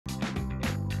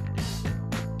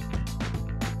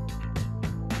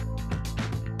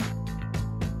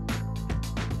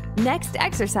Next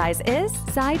exercise is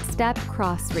side step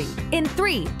cross read. In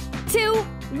 3, 2,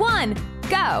 1,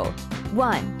 go!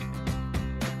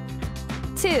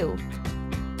 1, 2,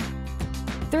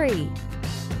 3.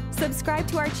 Subscribe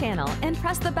to our channel and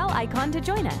press the bell icon to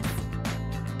join us.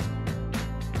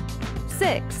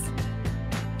 6,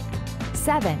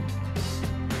 7,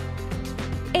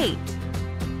 8,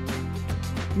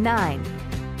 9,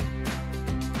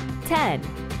 10,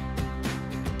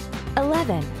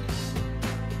 11,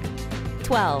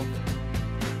 12,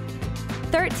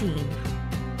 13,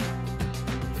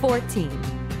 14,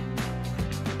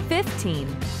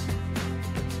 15,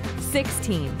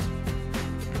 16,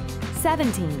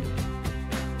 17,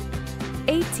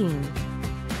 18,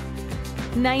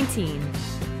 19,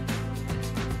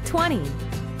 20,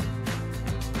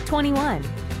 21,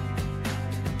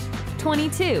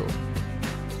 22,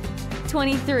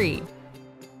 23,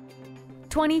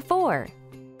 24,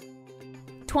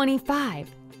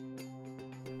 25,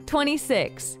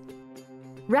 26.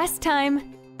 Rest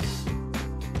time.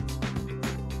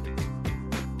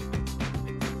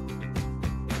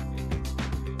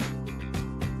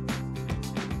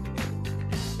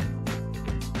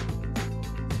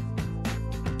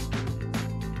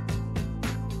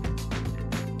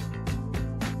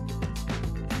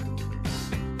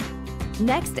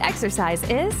 Next exercise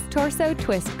is torso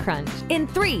twist crunch. In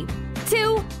 3,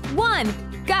 2, 1,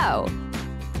 go!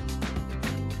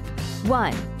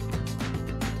 1,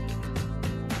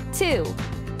 2,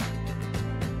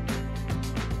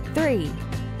 3,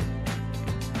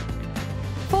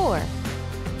 4,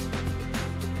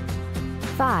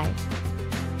 5,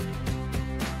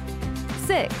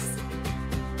 6,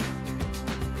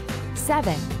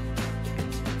 7,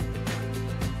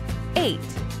 8,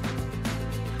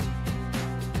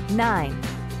 9,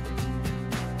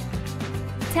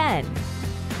 10,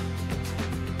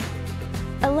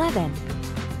 11,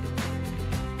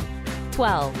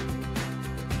 12,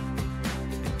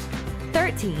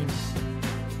 13,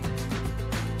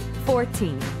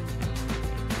 14,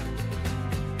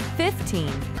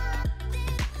 15,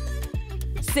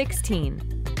 16,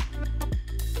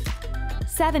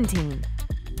 17,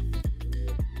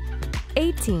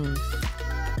 18,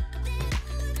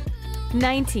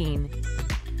 19,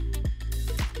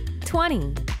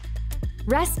 20.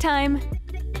 Rest time.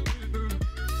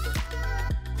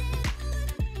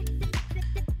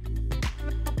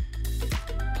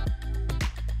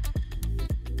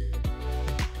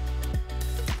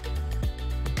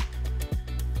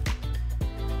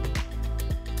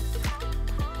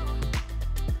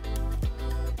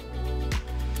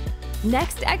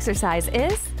 Next exercise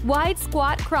is wide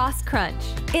squat cross crunch.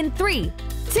 In 3,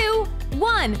 2,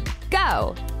 1,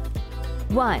 go!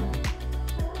 1,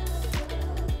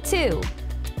 2,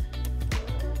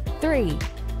 3,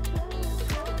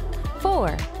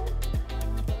 4,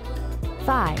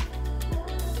 5,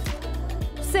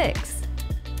 6,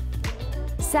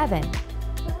 7,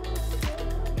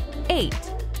 8,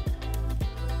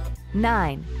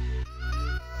 9,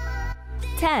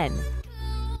 10,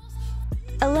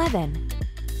 11,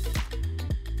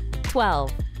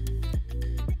 12,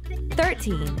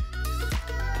 13,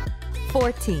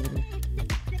 14,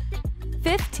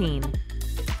 15,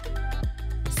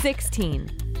 16,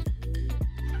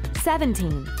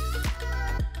 17,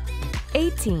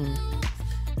 18,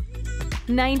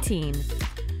 19,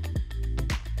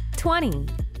 20.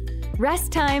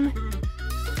 Rest time.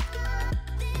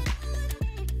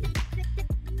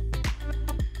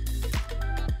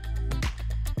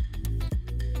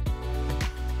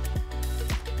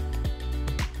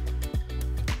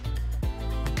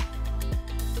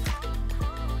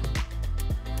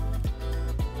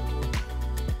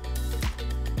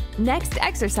 Next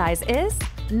exercise is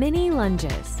mini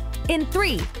lunges. In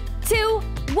 3, 2,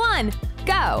 1,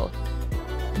 go!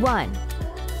 1,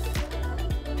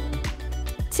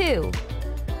 2,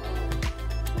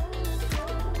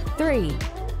 3,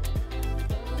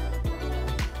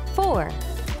 4,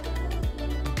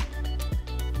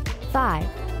 5,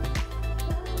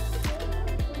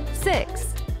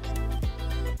 6,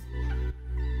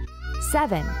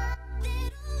 7,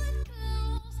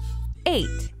 8,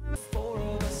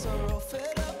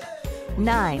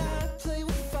 9,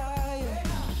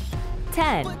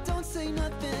 10,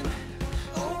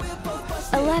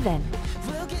 11,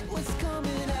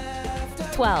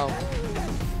 12,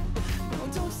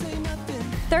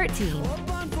 13,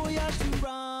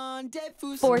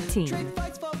 14,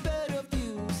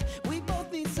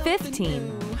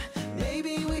 15,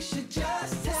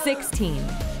 16,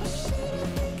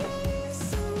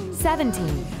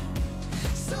 17,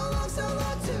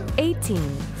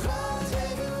 18,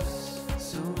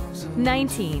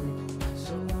 19,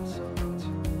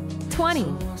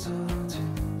 20,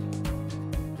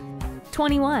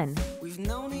 21,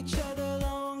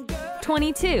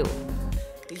 22,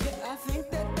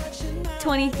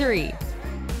 23,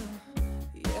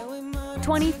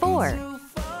 24.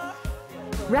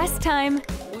 Rest time.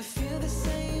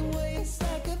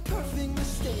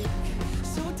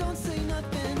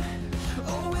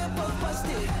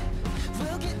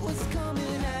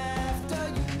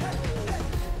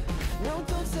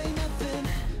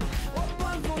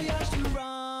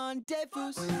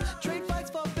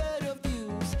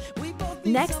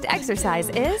 Next exercise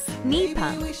is knee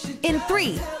pump. In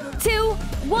 3, 2,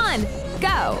 1,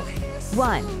 go!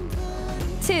 1,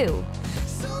 2,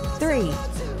 3,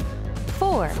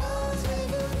 4,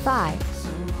 5,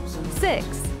 6,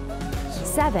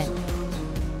 7,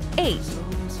 8,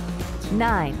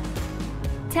 9,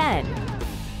 10,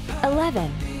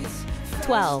 11,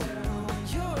 12,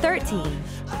 13,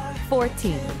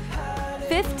 14,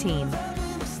 15,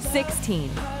 16,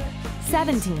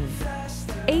 17,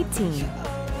 18,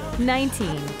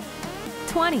 19,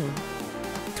 20,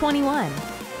 21,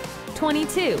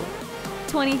 22,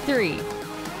 23,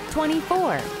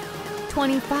 24,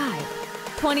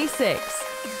 25, 26,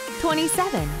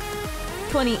 27,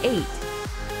 28,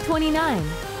 29,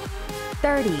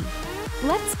 30.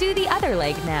 Let's do the other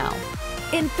leg now.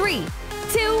 In 3,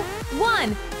 2,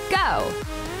 1, go!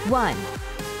 1,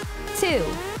 2,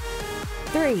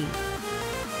 3,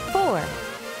 4,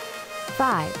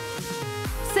 5,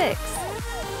 6,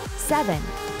 7,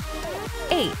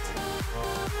 8,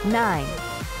 9,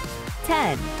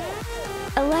 10,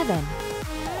 11,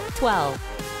 12,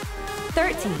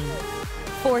 13,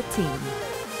 14,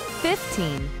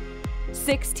 15,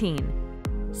 16,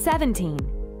 17,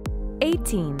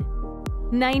 18,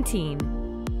 19,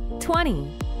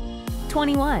 20,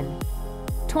 21,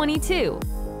 22,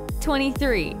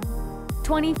 23,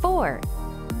 24,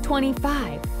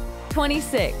 25,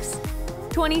 26,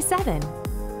 27,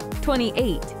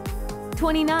 28,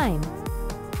 29,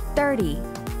 30.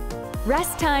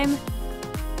 Rest time.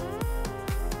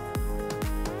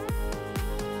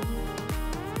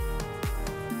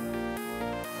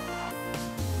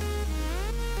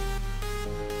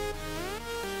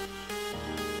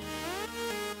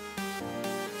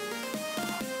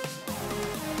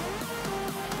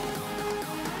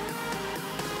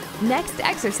 Next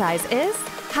exercise is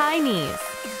high knees.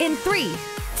 In 3,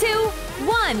 2,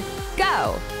 1,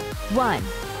 go! 1,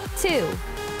 2,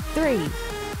 3,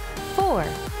 4,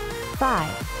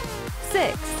 5,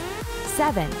 6,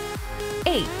 7,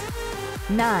 8,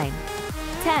 9,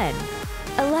 10,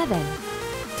 11,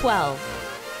 12,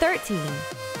 13,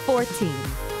 14,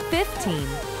 15,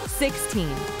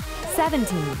 16,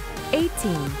 17,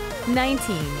 18,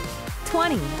 19,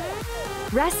 20.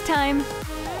 Rest time.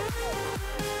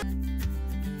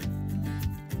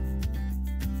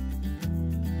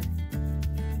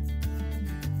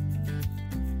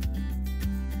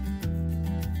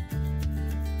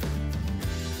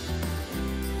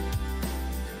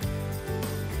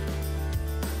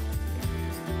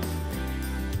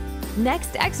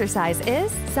 Next exercise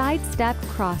is side step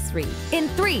cross reach. In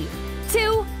 3,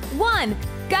 2, 1,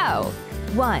 go!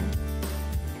 1,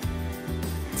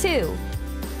 2,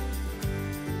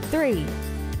 3,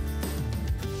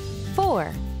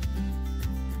 4,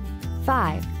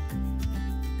 5,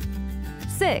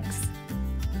 6,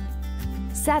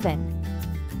 7,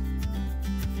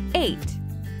 8,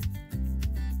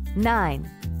 9,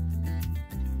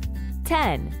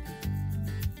 10,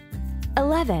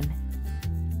 11,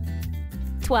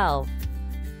 12,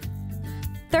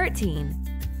 13,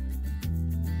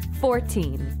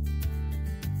 14,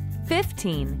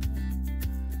 15,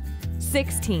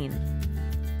 16,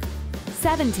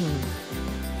 17,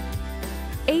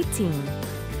 18,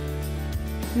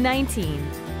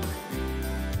 19,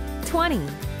 20,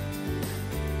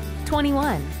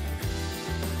 21,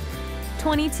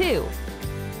 22,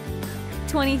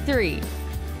 23,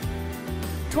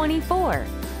 24,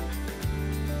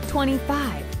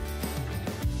 25,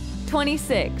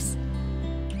 26.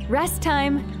 Rest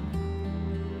time.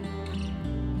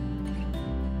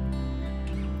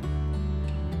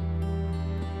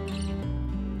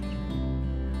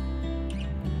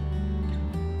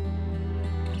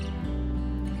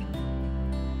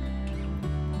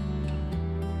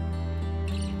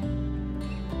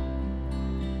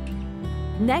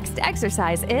 Next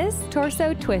exercise is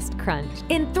torso twist crunch.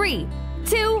 In 3,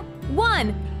 2,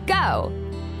 1, go!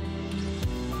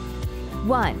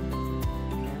 1,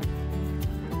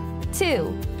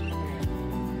 2,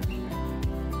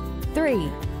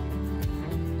 3,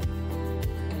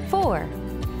 4,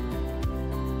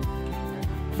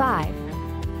 5,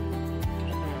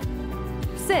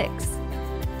 6,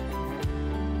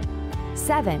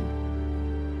 7,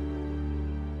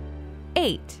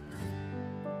 8,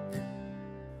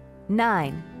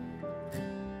 9,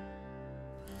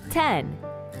 10,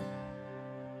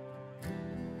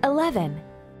 11,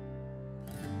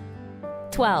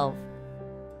 12,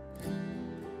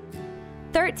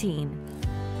 13,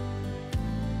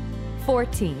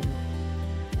 14,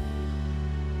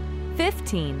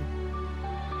 15,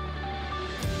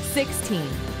 16,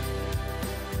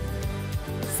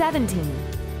 17,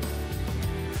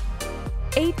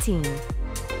 18,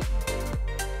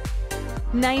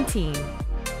 19,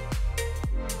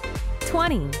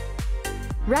 20.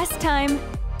 Rest time.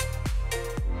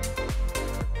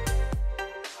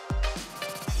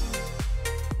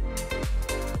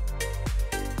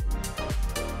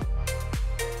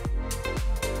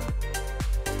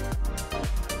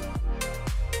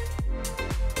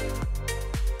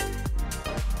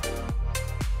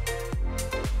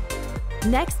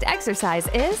 Next exercise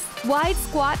is wide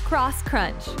squat cross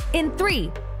crunch. In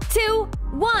 3, 2,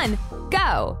 1,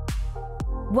 go!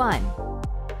 1,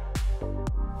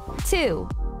 2,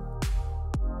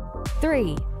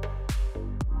 3,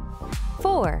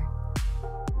 4,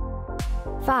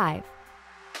 5,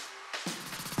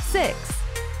 6,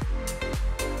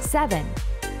 7,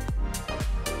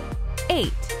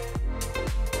 8,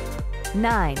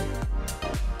 9,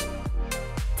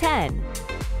 10,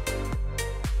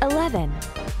 11,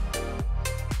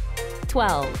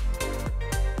 12,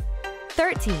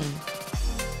 13,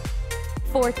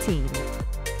 14,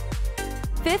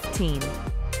 15,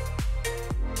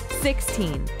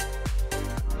 16,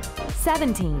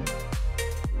 17,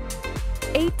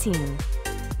 18,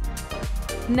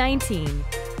 19,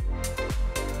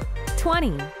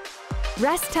 20.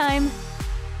 Rest time.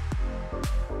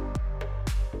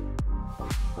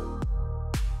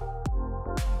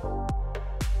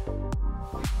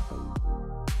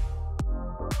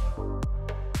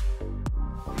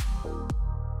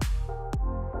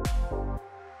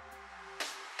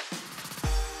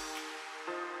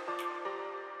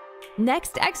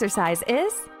 Next exercise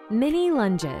is mini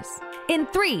lunges. In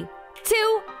 3,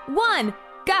 2, 1,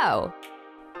 go!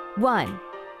 1,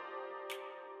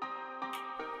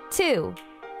 2,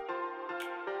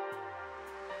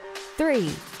 3,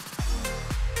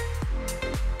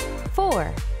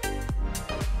 4,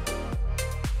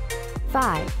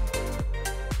 5,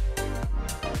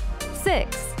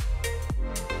 6,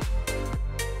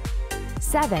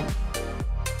 7,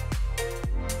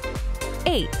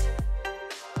 8,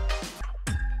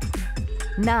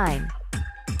 9,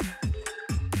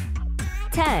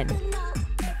 10,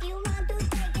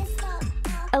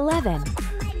 11,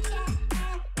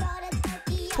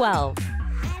 12,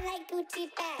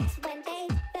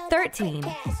 13,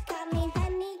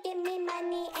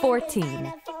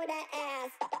 14,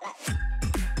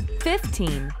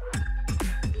 15,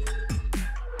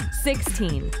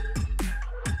 16,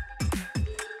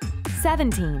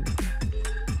 17,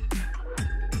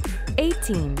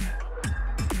 18,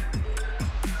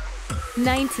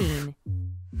 19,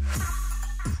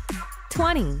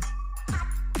 20,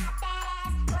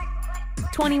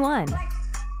 21,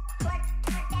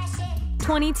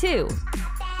 22,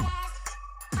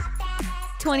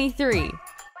 23,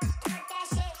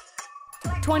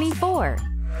 24.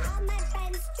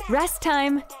 Rest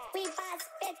time.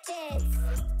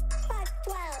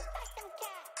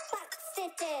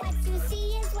 What you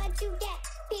see is what you get.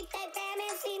 Peep that bam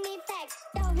and see me flex.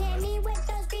 Don't hit me with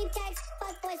those green texts.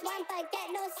 Fuck boys want but get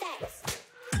no sex.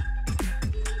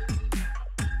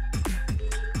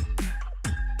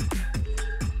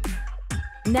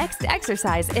 Next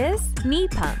exercise is knee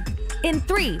pump. In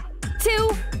 3,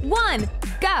 2, 1,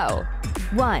 go!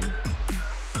 1,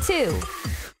 2,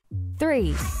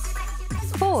 3,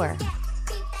 4,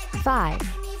 5,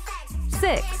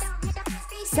 6,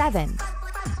 7,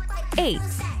 8,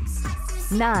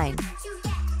 9,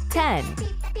 10,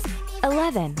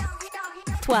 11,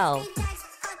 12,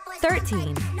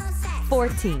 13,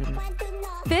 14,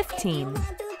 15,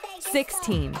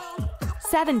 16,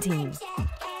 17,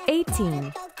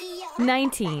 18,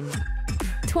 19,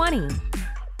 20,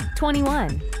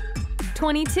 21,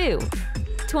 22,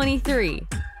 23,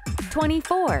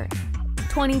 24,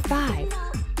 25,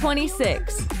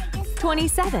 26,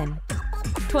 27,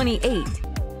 28,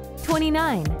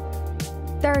 29,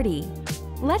 30.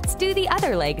 Let's do the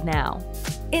other leg now.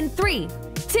 In 3,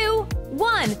 2,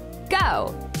 1,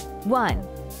 go! 1,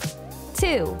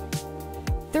 2,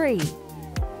 3,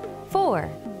 4,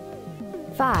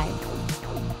 5,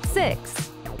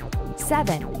 6,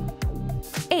 7,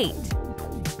 8,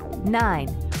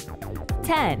 9,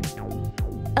 10,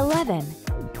 11,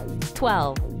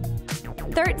 12,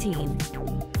 13,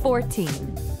 14,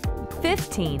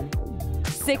 15,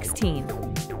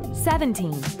 16,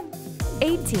 17,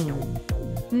 18,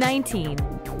 19,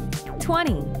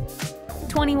 20,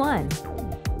 21,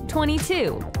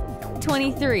 22,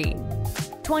 23,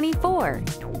 24,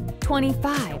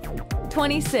 25,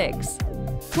 26,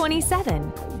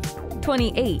 27,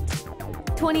 28,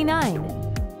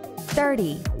 29,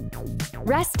 30.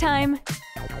 Rest time.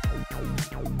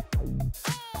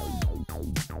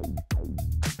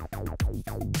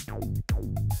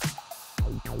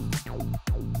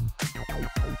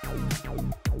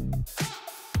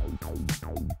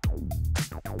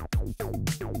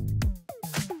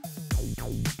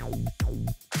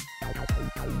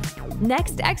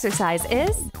 Next exercise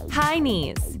is high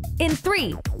knees. In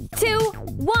 3, 2,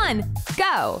 1,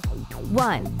 go!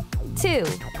 1, 2,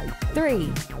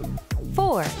 3,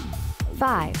 4,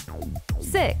 5,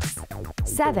 6,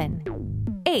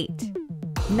 7, 8,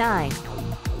 9,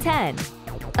 10,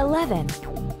 11,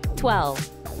 12,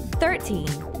 13,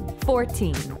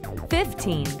 14,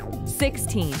 15,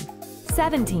 16,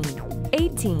 17,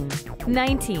 18,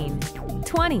 19,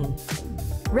 20.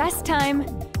 Rest time.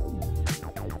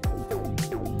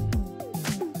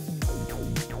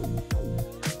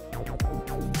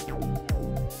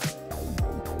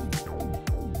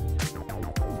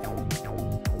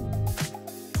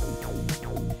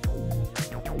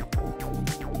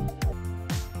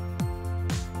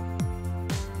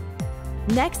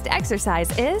 Next exercise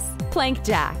is plank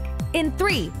jack. In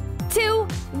 3, 2,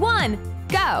 1,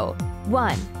 go!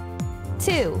 1,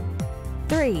 2,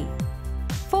 3,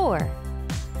 4,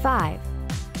 5,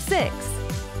 6,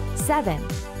 7,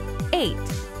 8,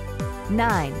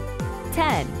 9,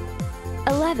 10,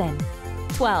 11,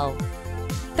 12,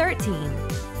 13,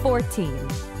 14,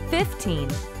 15,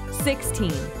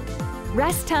 16.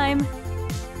 Rest time.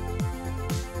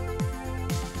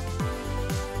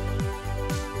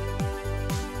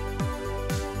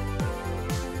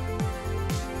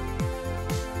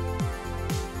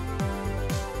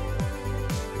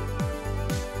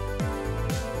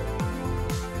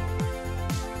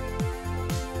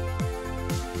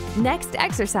 Next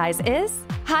exercise is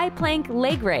high plank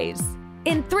leg raise.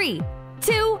 In 3,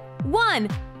 2, 1,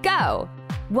 go!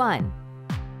 1,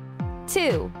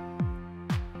 2,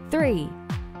 3,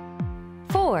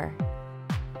 4,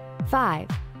 5,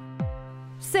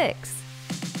 6,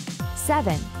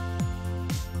 7,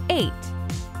 8,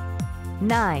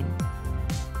 9,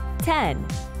 10,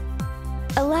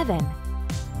 11,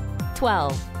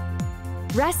 12.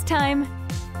 Rest time.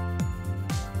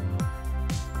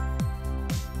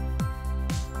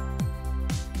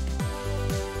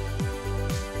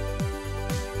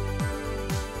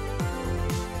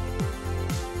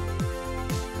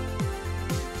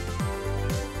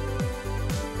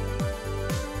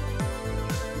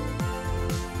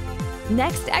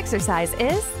 Next exercise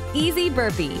is easy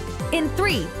burpee. In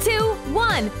 3, 2,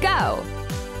 1, go!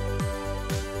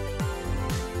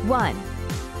 1,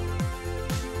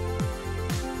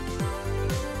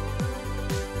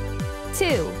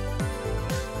 2,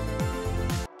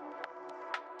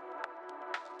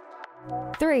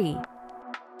 3,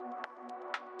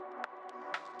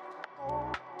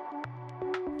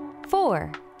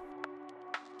 4,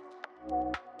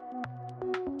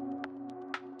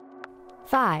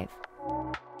 5,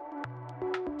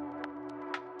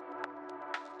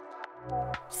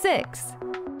 6,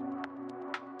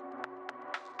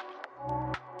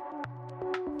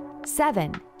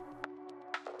 7,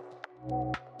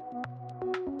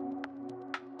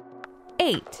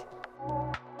 8,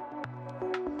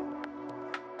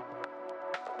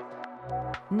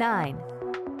 9,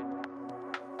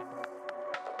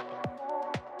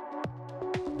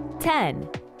 10,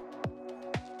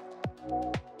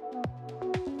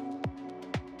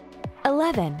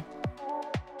 11,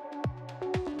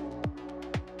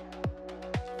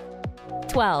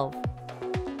 12.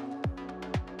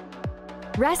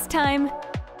 Rest time.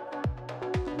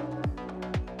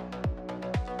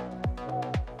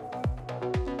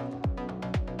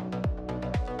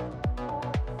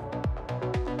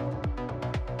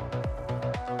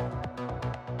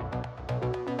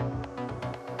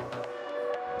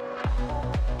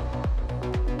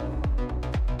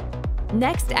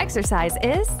 Next exercise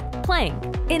is plank.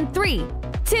 In 3,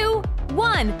 2,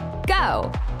 1,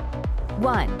 go!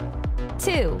 1,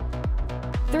 2,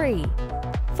 3,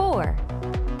 4,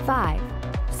 5,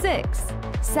 6,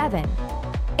 7,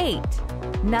 8,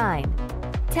 9,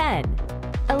 10,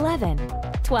 11,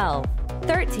 12,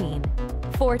 13,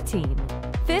 14,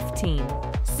 15,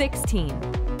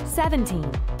 16,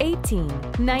 17, 18,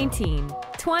 19,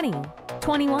 20.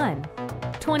 21,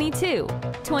 22,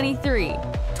 23,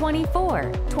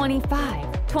 24,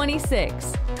 25,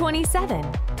 26,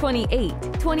 27, 28,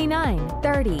 29,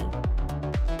 30.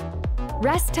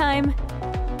 Rest time.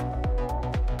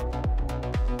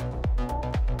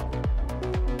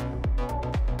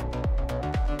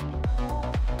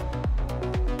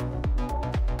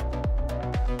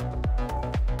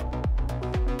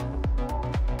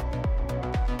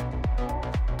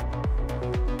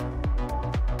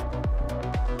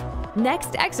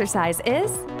 Next exercise is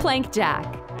plank jack.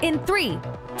 In 3,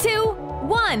 2,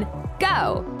 1,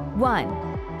 go!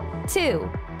 1, 2,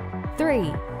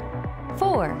 3,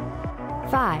 4,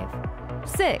 5,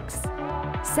 6,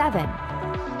 7,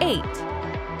 8,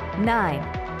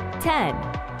 9, 10,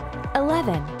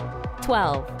 11,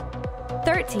 12,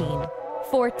 13,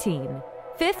 14,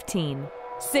 15,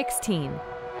 16.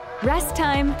 Rest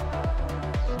time.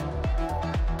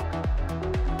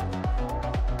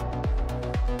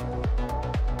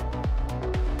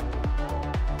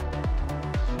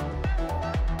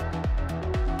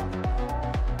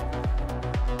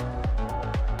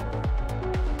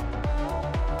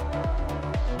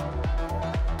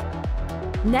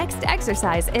 Next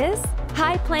exercise is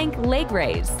high plank leg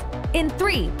raise. In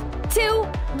 3, 2,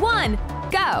 1,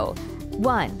 go!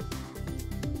 1,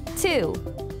 2,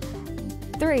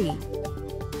 3,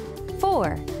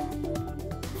 4,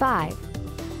 5,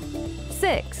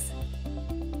 6,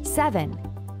 7,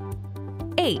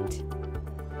 8,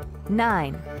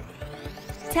 9,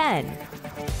 10,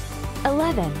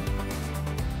 11,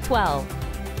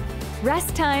 12.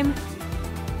 Rest time.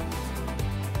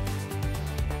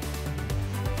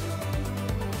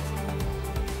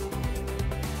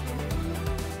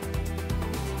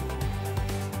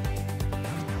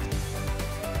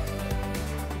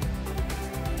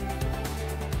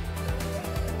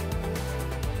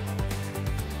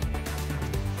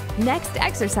 Next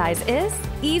exercise is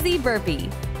easy burpee.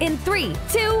 In 3,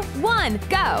 2, 1,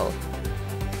 go!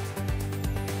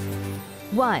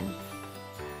 1,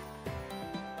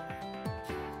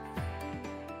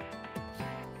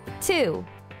 2,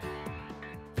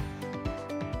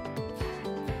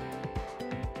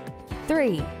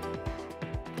 3,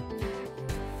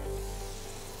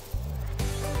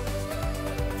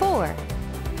 4,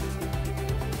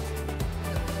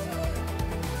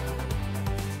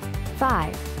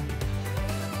 5,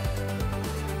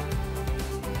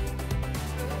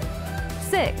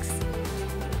 6,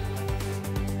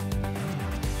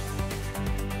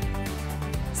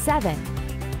 7,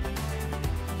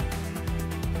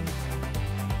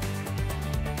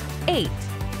 8,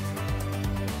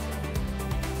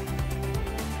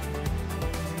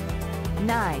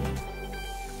 9,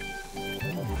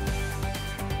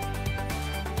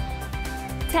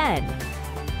 10,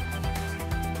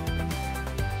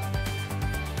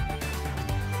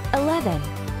 11,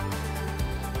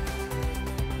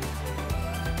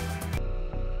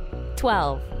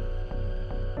 12.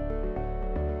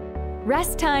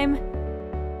 Rest time.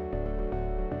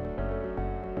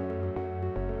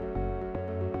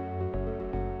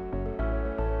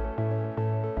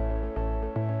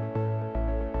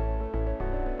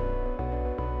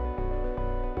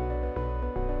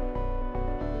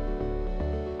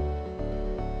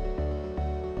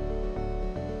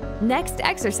 Next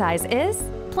exercise is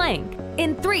plank.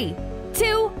 In 3,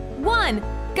 2, 1,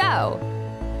 go!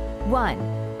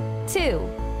 1, 2,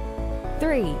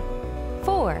 3,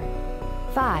 4,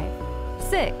 5,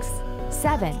 6,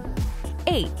 7,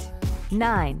 8,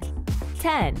 9,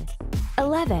 10,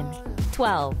 11,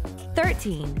 12,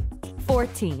 13,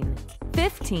 14,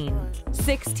 15,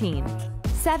 16,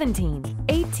 17,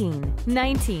 18,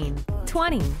 19,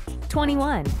 20,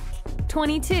 21,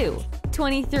 22,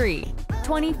 23,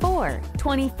 24,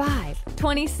 25,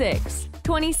 26,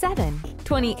 27,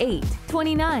 28,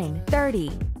 29,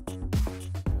 30.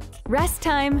 Rest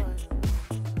time.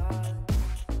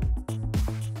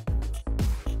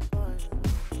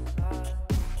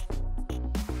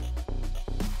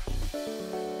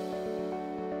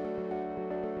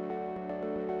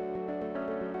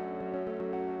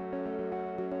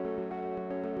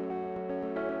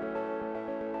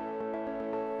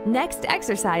 Next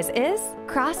exercise is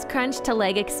cross crunch to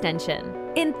leg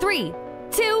extension. In 3,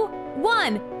 2,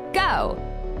 1, go!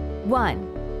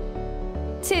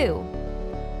 1, 2,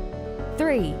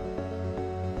 3,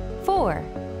 4,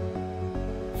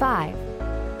 5,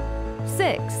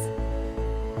 6,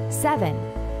 7,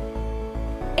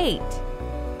 8,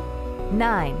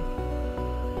 9,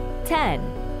 10,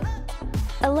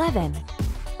 11,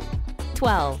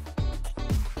 12,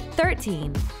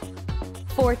 13,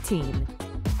 14,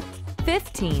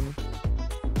 15,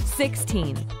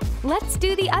 16, Let's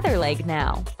do the other leg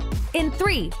now. In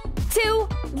 3, 2,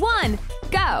 1,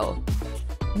 go!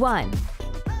 1,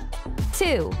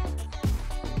 2,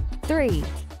 3,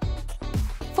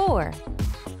 4,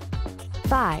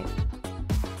 5,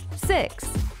 6,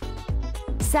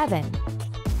 7,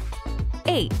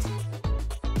 8,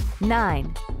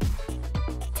 9,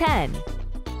 10,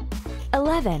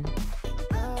 11,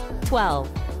 12,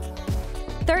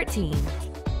 13,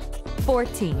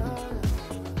 14,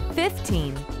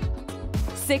 15,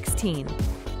 16.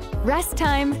 Rest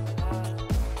time.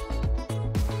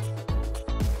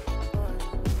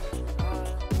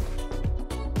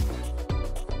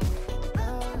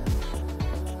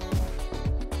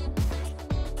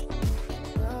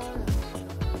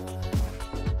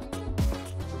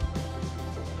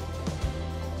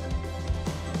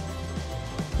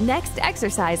 Next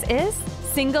exercise is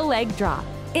single leg drop.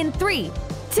 In 3,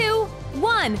 2,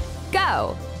 1,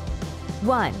 go!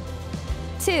 1,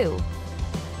 2,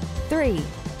 3,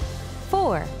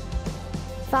 4,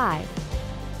 5,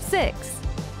 6,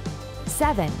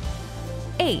 7,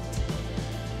 8,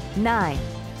 9,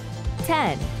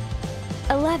 10,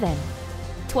 11,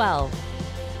 12,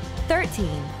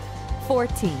 13,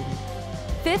 14,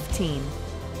 15,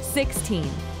 16.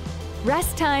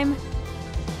 Rest time.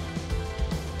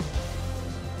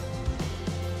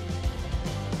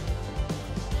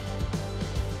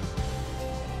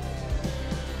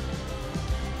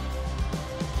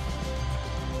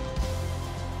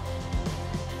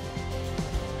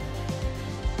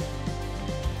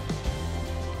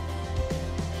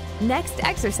 Next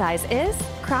exercise is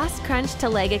cross crunch to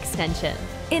leg extension.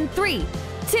 In 3,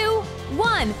 2,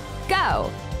 1, go!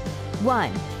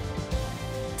 1,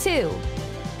 2,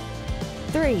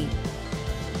 3,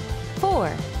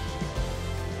 4,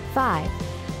 5,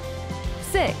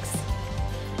 6,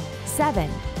 7,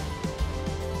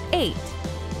 8,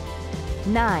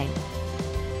 9,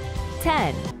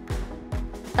 10,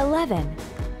 11,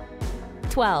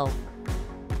 12,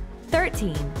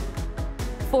 13,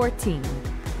 14,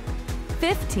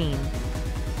 15,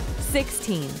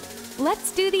 16.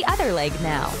 Let's do the other leg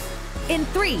now. In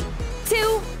 3, 2,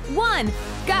 1,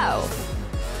 go!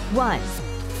 1,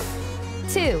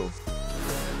 2,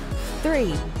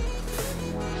 3,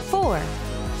 4,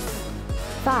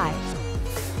 5,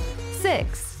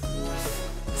 6,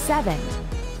 7,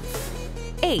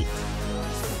 8,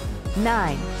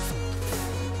 9,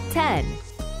 10,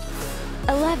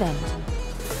 11,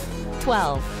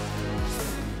 12,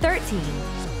 13,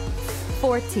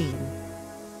 14,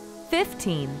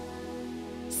 15,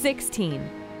 16.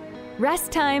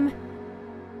 Rest time.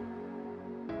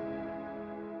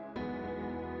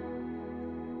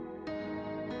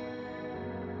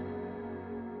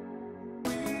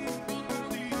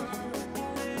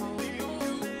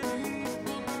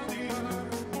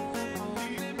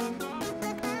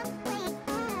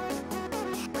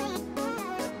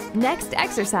 Next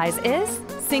exercise is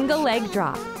single leg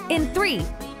drop. In 3,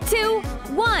 2,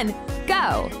 1,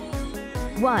 go!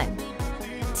 1,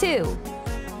 2,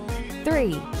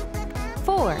 3,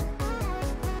 4,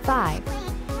 5,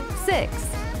 6,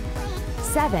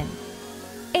 7,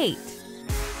 8,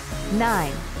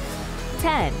 9,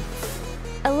 10,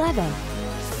 11,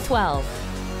 12,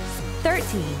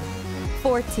 13,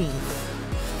 14,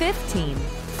 15,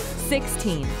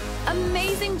 16.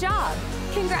 Amazing job!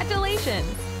 Congratulations!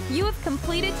 You have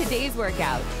completed today's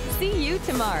workout. See you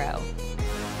tomorrow.